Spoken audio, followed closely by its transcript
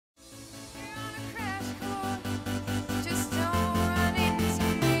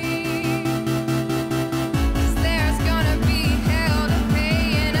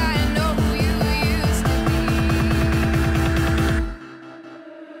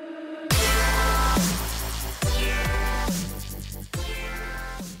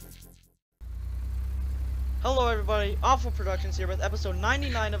Hello everybody, AwfulProductionz here with episode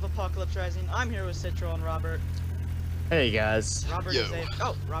 99 of Apocalypse Rising. I'm here with Citro and Robert. Hey guys.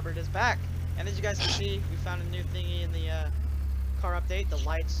 Robert is back. And as you guys can see, we found a new thingy in the car update. The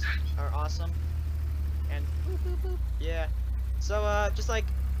lights are awesome. And boop, boop, boop. Yeah. So just like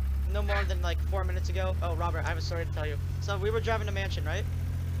no more than like 4 minutes ago. Oh Robert, I have a story to tell you. So we were driving a mansion, right?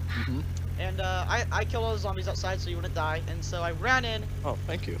 And I killed all the zombies outside so you wouldn't die, and so I ran in. Oh,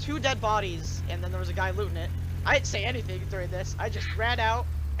 thank you. 2 dead bodies, and then there was a guy looting it. I didn't say anything during this. I just ran out,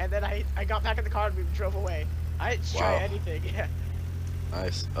 and then I got back in the car and we drove away. I didn't try anything. Yeah.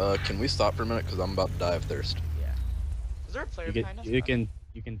 Nice. Can we stop for a minute? Because I'm about to die of thirst. Yeah. Is there a player behind us? You can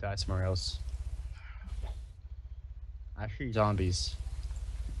die somewhere else. I hear zombies.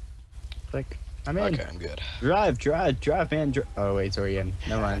 Click. I'm in. Okay, I'm good. Drive, man. Oh wait, sorry, in.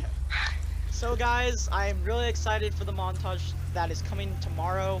 Never mind. So guys, I am really excited for the montage that is coming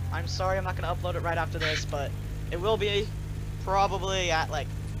tomorrow. I'm sorry I'm not going to upload it right after this, but it will be probably at like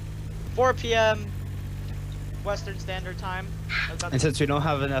 4 p.m. Western Standard Time. And since we don't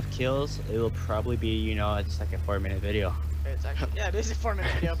have enough kills, it will probably be, you know, just like a 4-minute video. It's actually, yeah, it is a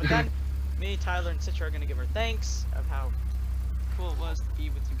 4-minute video, but then me, Tyler, and Citra are going to give her thanks of how cool it was to be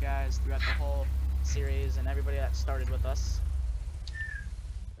with you guys throughout the whole series and everybody that started with us.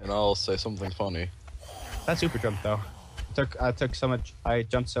 And I'll say something funny. That super jump though. I took so much. I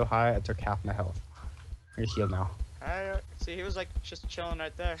jumped so high. I took half my health. I'm healed now. See, he was like just chilling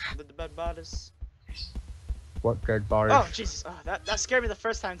right there with the dead bodies. What dead bodies? Oh Jesus! Oh, that scared me the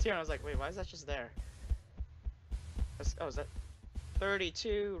first time too, and I was like, wait, why is that just there? Oh, is that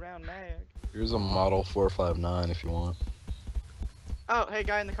 32 round mag? Here's a model 459 if you want. Oh, hey,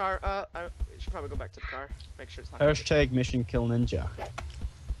 guy in the car. I should probably go back to the car. Make sure it's not. Hashtag mission kill ninja.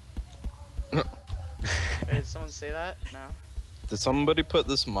 Hey, did someone say that? No. Did somebody put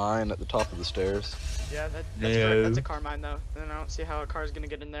this mine at the top of the stairs? Yeah, that's a car mine though. And I don't see how a car's gonna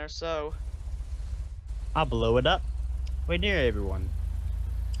get in there. So I'll blow it up. Way near everyone.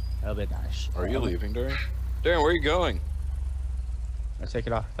 That'll be nice. Are you leaving, Darren? Darren, where are you going? Let's take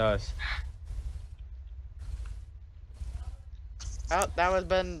it off with us. oh, that was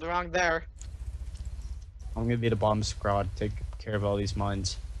been wrong there. I'm gonna be the bomb squad. Take care of all these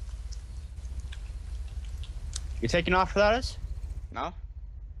mines. You taking off without us? No.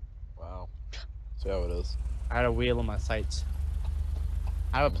 Wow. See how it is. I had a wheel on my sights.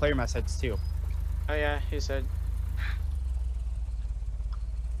 I have a player in my sights too. Oh yeah, he said.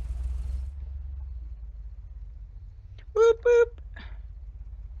 Boop boop.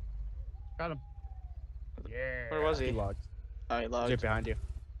 Got him. Yeah. Where was he? He logged. Oh, he He's logged. right behind you.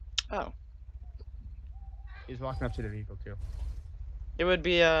 Oh. He's walking up to the vehicle too. It would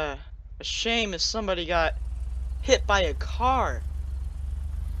be a shame if somebody got hit by a car.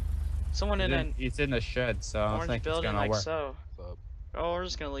 Someone He's in the shed, so I don't orange think it's building gonna like work. so. What's up? Oh, we're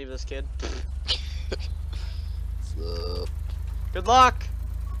just gonna leave this kid. What's up? Good luck.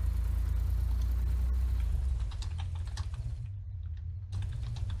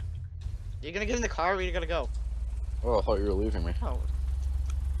 You gonna get in the car or are you gonna go? Oh, I thought you were leaving me. Oh.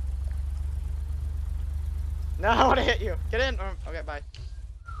 No, I wanna hit you. Get in. Okay, bye.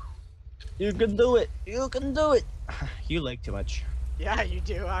 You can do it. You can do it. You like too much. Yeah, you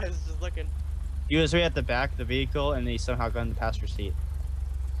do. I was just looking. He was right at the back of the vehicle, and he somehow got in the passenger seat.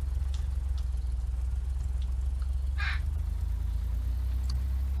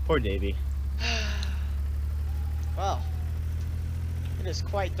 Poor Davey. Well, it is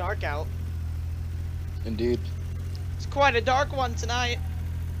quite dark out. Indeed. It's quite a dark one tonight.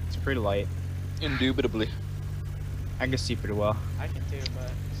 It's pretty light. Indubitably. I can see pretty well. I can too,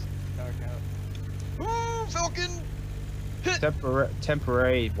 but it's dark out. Ooh, Falcon!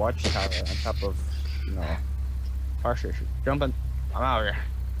 Temporary watchtower on top of, you know, fire station. Jumping. I'm out here.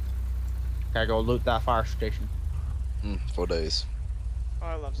 Gotta go loot that fire station. 4 days. Oh,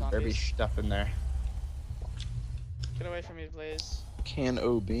 I love There be zombies. stuff in there. Get away from me, please. Can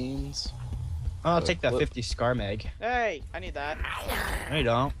o beans. I'll take that flip. 50 scar mag. Hey, I need that. No, you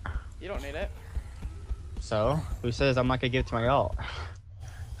don't. You don't need it. So, who says I'm not gonna give it to my alt?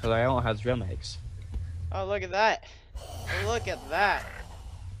 Because I don't have drill mags. Oh, look at that. Look at that.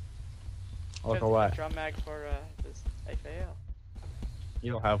 Look at what? Drum mag for this FAL.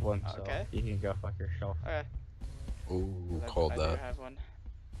 You don't have one, so Okay. you can go fuck yourself. Okay. Ooh, called I do that. have one.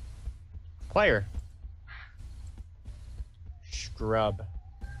 Player. Scrub.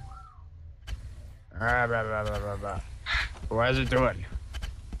 What is it doing?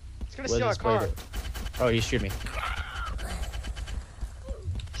 It's gonna steal our car. Oh, he's shooting me.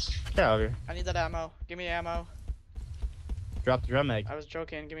 Get out of here. I need that ammo. Give me ammo. Drop the drum egg. I was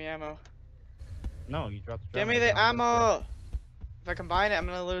joking. Give me ammo. No, you dropped the Give me dynamite the down, that's ammo. If I combine it, I'm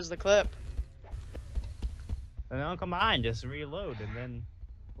gonna lose the clip. it. Then don't combine, just reload, and then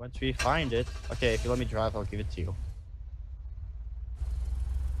once we find it, okay, if you let me drive, I'll give it to you.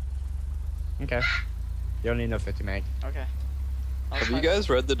 Okay. You don't need no 50 meg. Okay. I'll Have you find- guys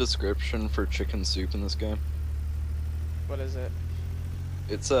read the description for chicken soup in this game? What is it?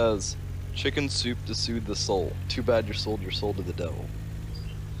 It says, chicken soup to soothe the soul. Too bad you sold your soul to the devil.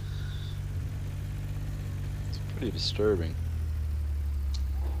 It's pretty disturbing.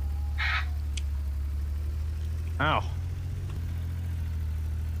 Ow.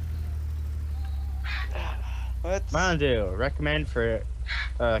 What? Mondo, recommend for.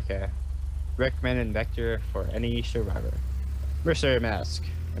 Okay. Recommended vector for any survivor. Mercenary mask.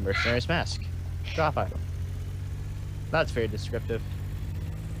 A mercenary's mask. Drop item. That's very descriptive.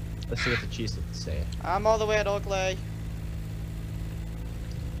 Let's see what the cheese has to say. I'm all the way at Oakley.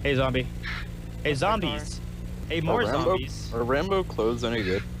 Hey, zombie. Hey, What's that zombies. Hey, more zombies. Are Rambo clothes any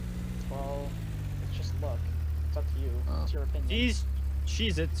good? Well, it's just look. It's up to you. Oh. It's your opinion. These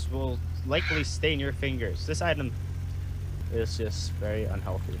Cheez-Its will likely stain your fingers. This item is just very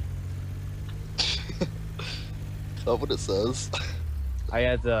unhealthy. Is that what it says? I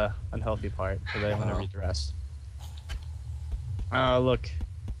had the unhealthy part because I didn't want to read the rest. Look.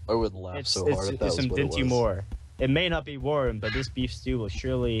 I would laugh It's, so hard if that it's was some what it Dinty was. Moore. It may not be warm, but this beef stew will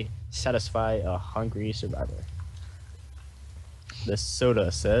surely satisfy a hungry survivor. This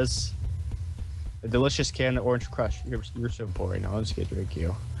soda says, a delicious can of orange crush. You're so poor right now. I'm just gonna drink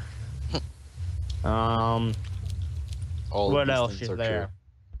you. All of What these else things is are there?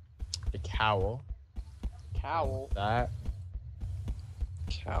 A cowl. Cowl. That.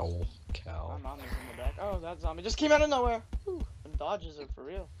 True. Cowl. My Cowl. mom is in the back. Oh, that zombie just came out of nowhere. Whew. Them dodges are for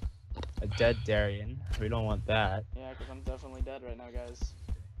real. A dead Darien. We don't want that. Yeah, because I'm definitely dead right now, guys.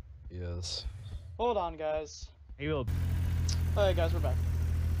 Yes. Hold on, guys. He will. Hey, guys, we're back.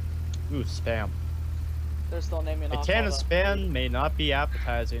 Ooh, spam. They're still naming A off can all of the- spam may not be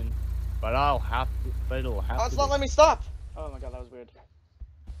appetizing, but I'll have to. But it'll have Oh, to. it's not be. letting me stop. Oh my god, that was weird.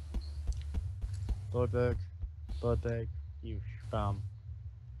 Blood bag, you spam.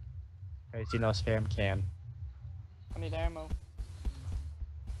 Okay, see no spam can. I need ammo.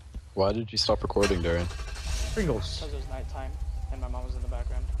 Why did you stop recording, Darren? Pringles. Because it was nighttime and my mom was in the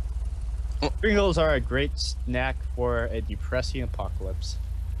background. Pringles are a great snack for a depressing apocalypse.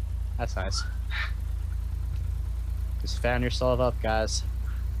 That's nice. Just fan yourself up, guys.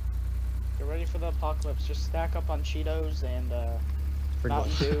 Get ready for the apocalypse. Just stack up on Cheetos and Mountain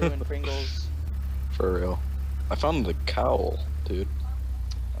Pringles. Dew and Pringles. For real. I found the cowl, dude.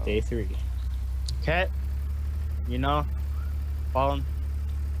 Oh. Day 3. Cat, you know, Fallen.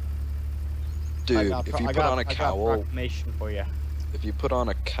 Dude, if you put on a I got cowl, proclamation for you. if you put on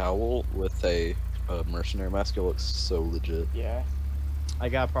a cowl with a mercenary mask, it looks so legit. Yeah. I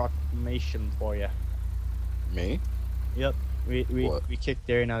got a proclamation for you. Me? Yep. We What? kicked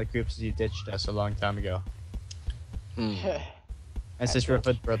Darren out of the group because he ditched us a long time ago. Hmm. And since we're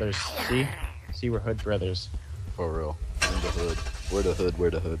Hood brothers, see, we're Hood brothers. For real. In the hood. Where the hood?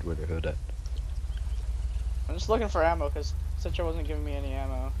 Where the hood? Where the hood at? I'm just looking for ammo because Citra wasn't giving me any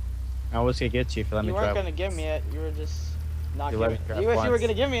ammo. I was gonna get you if you let me You weren't drive. gonna give me it. You were just not You let me giving it. drive If you were once.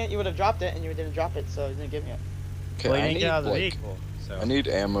 gonna give me it, you would have dropped it, and you didn't drop it, so you didn't give me it. Okay, Well, you I didn't need get out of the like vehicle, so. I need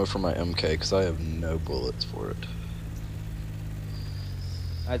ammo for my MK because I have no bullets for it.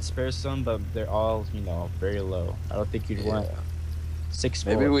 I'd spare some, but they're all, you know, very low. I don't think you'd want Yeah. 6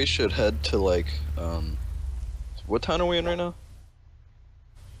 Maybe more. we should head to like what town are we in right now?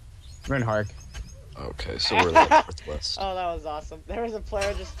 We're in Hark. Okay, so we're like northwest. Oh, that was awesome. There was a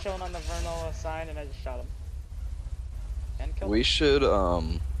player just chilling on the Vernal sign, and I just shot him. And killed We him. should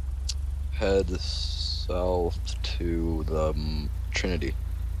head south to the Trinity.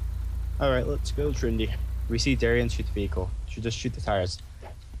 Alright, let's go, Trinity. We see Darian shoot the vehicle. Should just shoot the tires.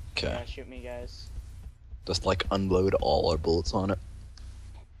 Okay, Yeah, shoot me, guys. just like unload all our bullets on it.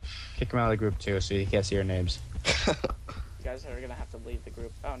 Kick him out of the group too, so he can't see our names. You guys are gonna have to leave the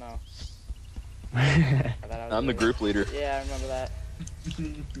group. Oh no. I thought I was I'm the leaving. group leader, Yeah, I remember that.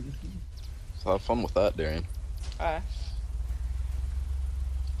 so have fun with that, Darian. Alright.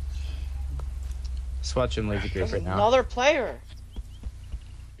 Just watch him leave the group There's right now. another player.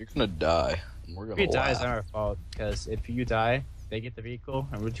 You're gonna die, and we're If gonna he dies, laugh. not our fault, because if you die, they get the vehicle,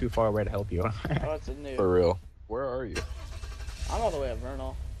 and we're too far away to help you. Oh, it's a new. For real. Where are you? I'm all the way at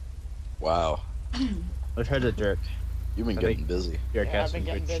Vernal. Wow, Let's head to Dirk. you've been I getting think- busy. Dirk Yeah, I've has been some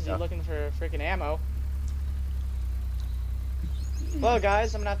getting good busy stuff. looking for freaking ammo. Well,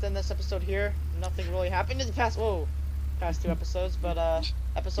 guys, I'm gonna have to end this episode here. Nothing really happened in the past 2 episodes, but He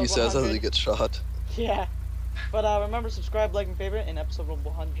episode says as 100. he gets shot. Yeah. But remember, subscribe, like, and favorite, and episode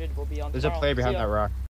 100 will be on There's a tomorrow. player See behind ya. that rock.